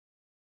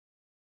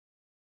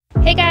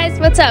Hey guys,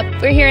 what's up?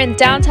 We're here in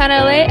downtown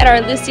LA at our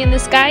Lucy in the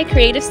Sky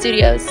Creative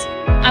Studios.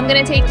 I'm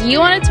gonna take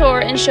you on a tour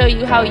and show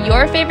you how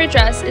your favorite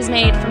dress is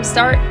made from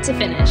start to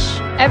finish.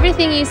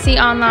 Everything you see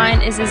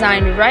online is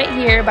designed right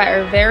here by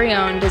our very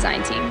own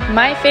design team.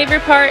 My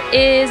favorite part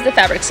is the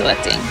fabric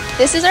selecting.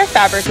 This is our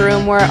fabric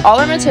room where all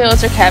our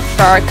materials are kept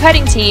for our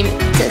cutting team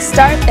to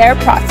start their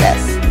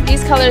process.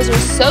 These colors are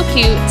so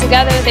cute,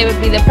 together they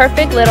would be the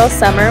perfect little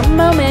summer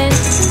moment.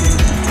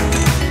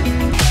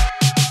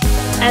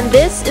 And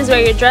this is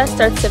where your dress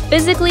starts to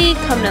physically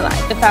come to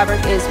life. The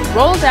fabric is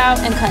rolled out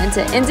and cut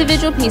into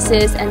individual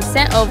pieces and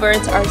sent over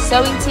to our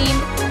sewing team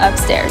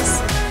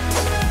upstairs.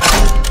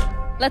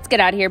 Let's get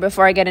out of here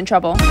before I get in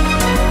trouble.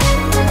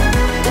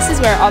 This is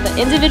where all the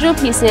individual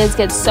pieces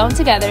get sewn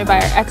together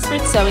by our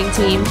expert sewing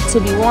team to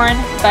be worn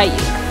by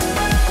you.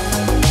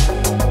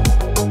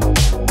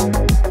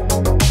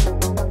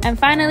 And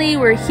finally,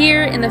 we're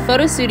here in the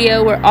photo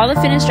studio where all the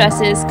finished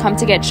dresses come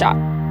to get shot.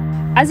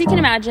 As you can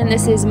imagine,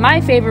 this is my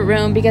favorite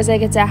room because I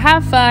get to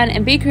have fun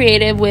and be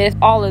creative with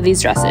all of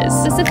these dresses.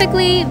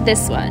 Specifically,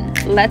 this one.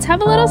 Let's have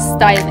a little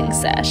styling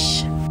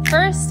sesh.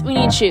 First, we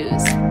need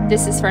shoes.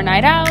 This is for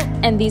night out,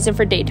 and these are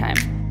for daytime.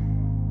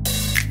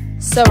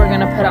 So we're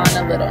gonna put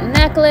on a little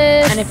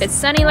necklace, and if it's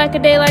sunny like a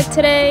day like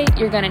today,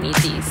 you're gonna need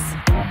these.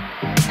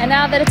 And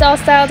now that it's all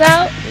styled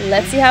out,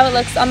 let's see how it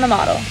looks on the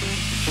model.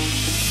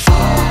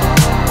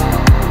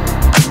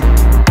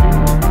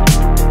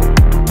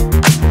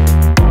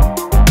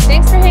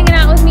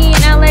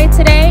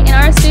 Today in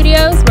our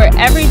studios where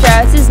every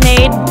dress is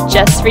made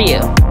just for you.